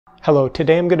Hello,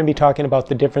 today I'm going to be talking about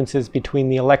the differences between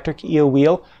the electric eel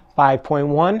wheel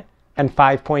 5.1 and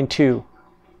 5.2.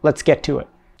 Let's get to it.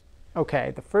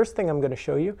 Okay, the first thing I'm going to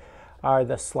show you are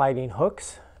the sliding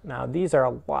hooks. Now these are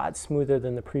a lot smoother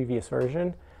than the previous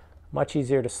version, much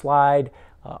easier to slide.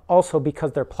 Also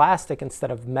because they're plastic instead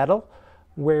of metal,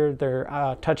 where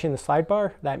they're touching the slide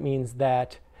bar, that means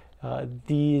that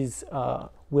these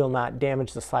will not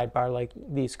damage the slide bar like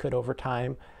these could over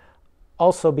time.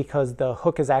 Also, because the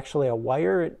hook is actually a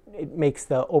wire, it makes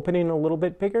the opening a little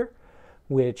bit bigger,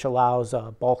 which allows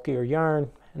bulkier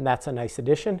yarn, and that's a nice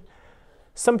addition.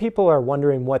 Some people are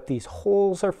wondering what these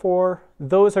holes are for.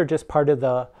 Those are just part of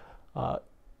the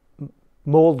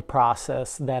mold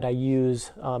process that I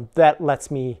use that lets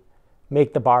me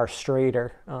make the bar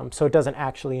straighter, so it doesn't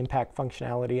actually impact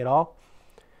functionality at all.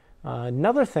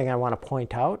 Another thing I want to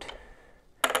point out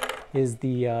is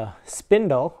the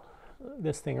spindle.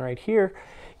 This thing right here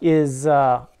is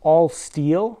all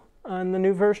steel on the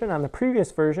new version. On the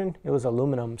previous version, it was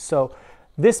aluminum. So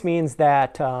this means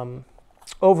that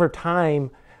over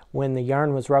time, when the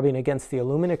yarn was rubbing against the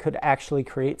aluminum, it could actually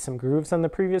create some grooves on the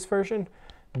previous version.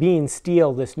 Being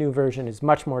steel, this new version is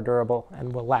much more durable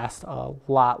and will last a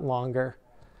lot longer.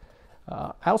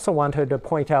 I also wanted to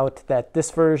point out that this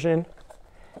version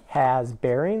has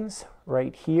bearings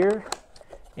right here,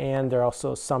 and there are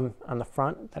also some on the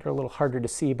front that are a little harder to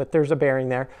see, but there's a bearing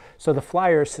there. So the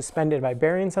flyer is suspended by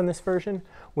bearings on this version,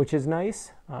 which is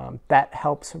nice. That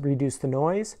helps reduce the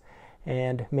noise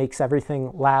and makes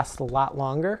everything last a lot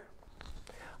longer.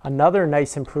 Another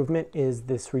nice improvement is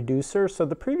this reducer. So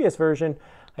the previous version,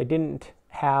 I didn't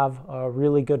have a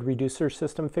really good reducer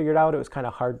system figured out. It was kind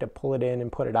of hard to pull it in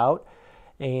and put it out.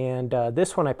 And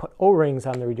this one I put O-rings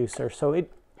on the reducer, so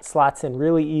it slots in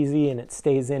really easy and it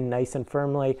stays in nice and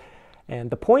firmly. And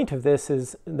the point of this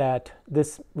is that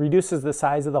this reduces the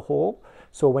size of the hole,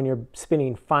 so when you're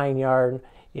spinning fine yarn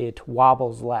it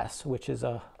wobbles less, which is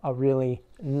a really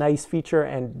nice feature,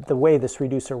 and the way this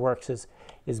reducer works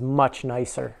is much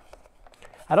nicer.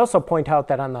 I'd also point out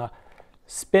that on the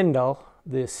spindle,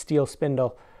 this steel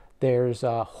spindle, there's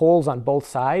holes on both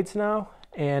sides now,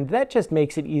 and that just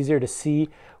makes it easier to see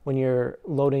when you're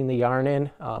loading the yarn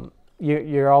in.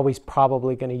 You're always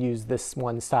probably going to use this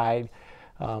one side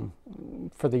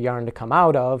for the yarn to come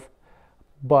out of,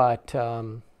 but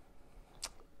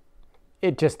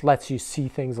it just lets you see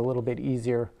things a little bit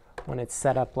easier when it's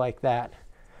set up like that.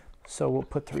 So we'll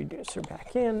put the reducer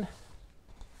back in.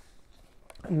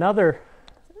 Another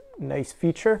nice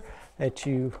feature that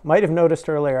you might have noticed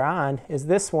earlier on is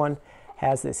this one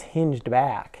has this hinged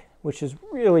back, which is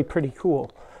really pretty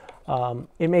cool.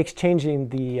 It makes changing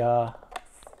the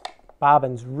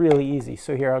bobbins really easy.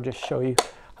 So here I'll just show you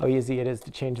how easy it is to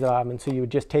change the bobbin. So you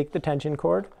would just take the tension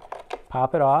cord,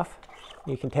 pop it off.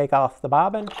 You can take off the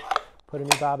bobbin, put a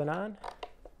new bobbin on,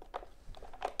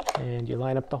 and you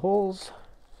line up the holes,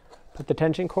 put the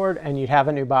tension cord, and you have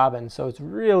a new bobbin. So it's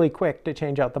really quick to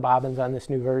change out the bobbins on this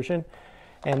new version.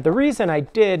 And the reason I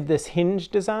did this hinge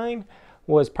design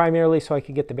was primarily so I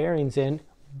could get the bearings in,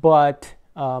 but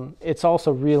it's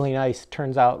also really nice,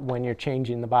 turns out, when you're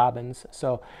changing the bobbins.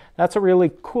 So that's a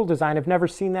really cool design. I've never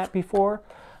seen that before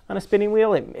on a spinning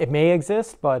wheel. It may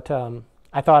exist, but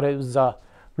I thought it was a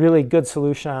really good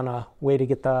solution on a way to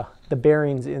get the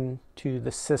bearings into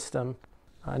the system.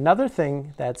 Another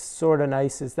thing that's sort of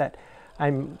nice is that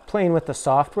I'm playing with the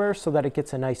software so that it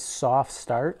gets a nice soft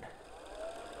start.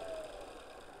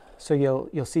 So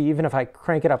you'll see, even if I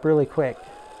crank it up really quick,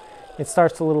 it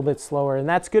starts a little bit slower, and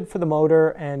that's good for the motor,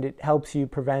 and it helps you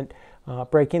prevent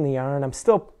breaking the yarn. I'm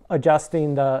still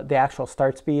adjusting the actual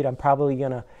start speed. I'm probably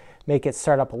going to make it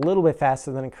start up a little bit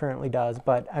faster than it currently does,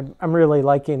 but I'm really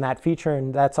liking that feature,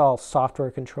 and that's all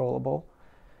software controllable.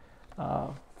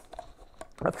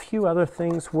 A few other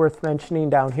things worth mentioning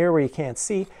down here where you can't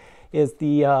see is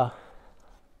the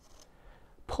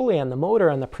pulley on the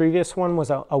motor. On the previous one was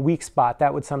a weak spot.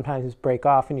 That would sometimes break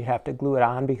off and you'd have to glue it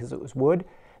on because it was wood.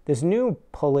 This new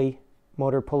pulley,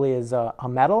 motor pulley, is a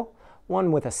metal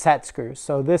one with a set screw.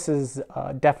 So this is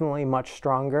definitely much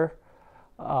stronger,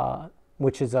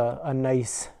 which is a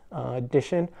nice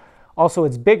addition. Also,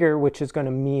 it's bigger, which is going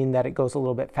to mean that it goes a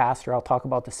little bit faster. I'll talk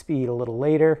about the speed a little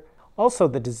later. Also,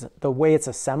 the way it's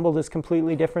assembled is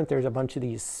completely different. There's a bunch of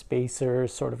these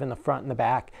spacers sort of in the front and the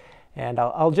back. And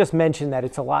I'll just mention that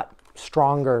it's a lot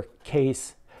stronger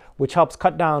case, which helps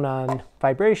cut down on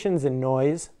vibrations and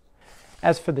noise.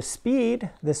 As for the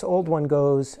speed, this old one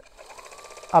goes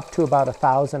up to about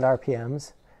 1,000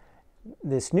 RPMs.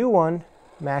 This new one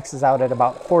maxes out at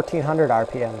about 1,400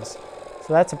 RPMs.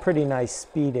 So that's a pretty nice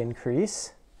speed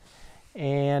increase.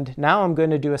 And now I'm going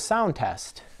to do a sound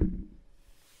test.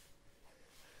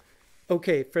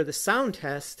 Okay, for the sound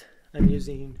test, I'm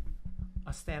using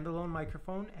a standalone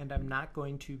microphone, and I'm not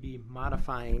going to be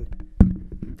modifying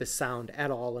the sound at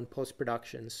all in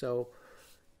post-production. So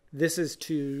this is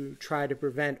to try to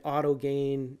prevent auto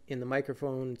gain in the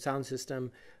microphone sound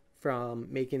system from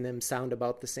making them sound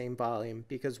about the same volume,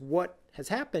 because what has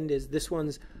happened is this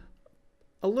one's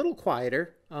a little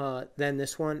quieter than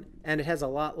this one, and it has a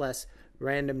lot less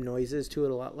random noises to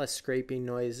it, a lot less scraping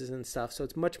noises and stuff, so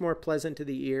it's much more pleasant to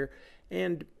the ear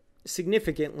and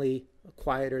significantly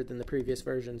quieter than the previous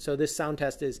version. So this sound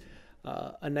test is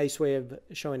a nice way of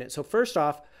showing it. So first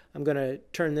off, I'm going to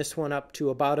turn this one up to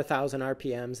about 1,000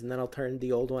 RPMs, and then I'll turn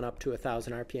the old one up to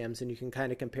 1,000 RPMs, and you can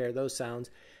kind of compare those sounds.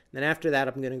 And then after that,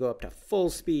 I'm going to go up to full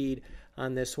speed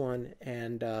on this one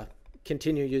and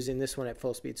continue using this one at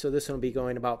full speed. So this one will be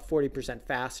going about 40%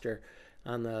 faster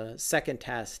on the second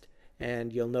test,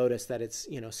 and you'll notice that it's,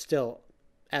 you know, still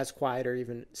as quiet, or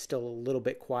even still a little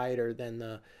bit quieter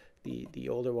than the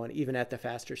older one, even at the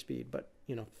faster speed. But,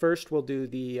 you know, first we'll do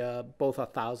the both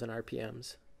 1,000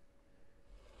 RPMs.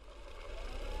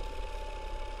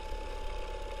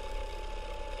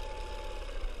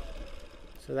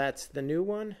 So that's the new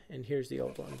one, and here's the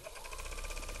old one.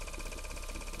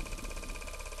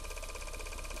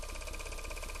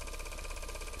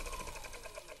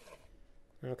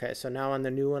 Okay, so now on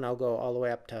the new one, I'll go all the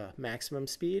way up to maximum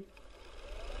speed.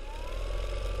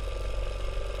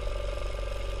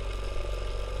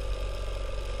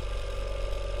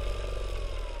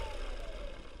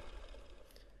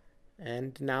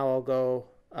 And now I'll go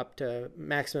up to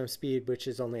maximum speed, which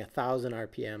is only 1,000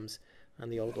 RPMs on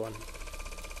the old one.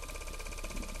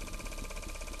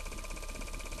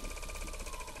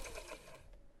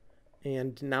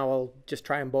 And now I'll just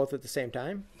try them both at the same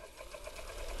time.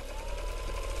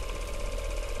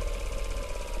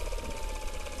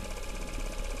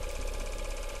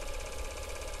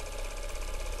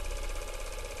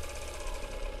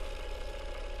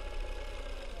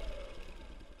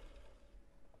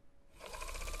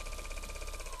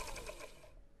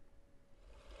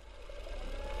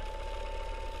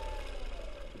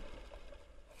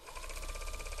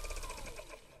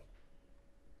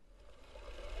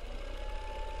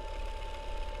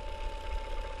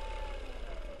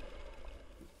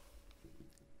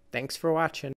 Thanks for watching.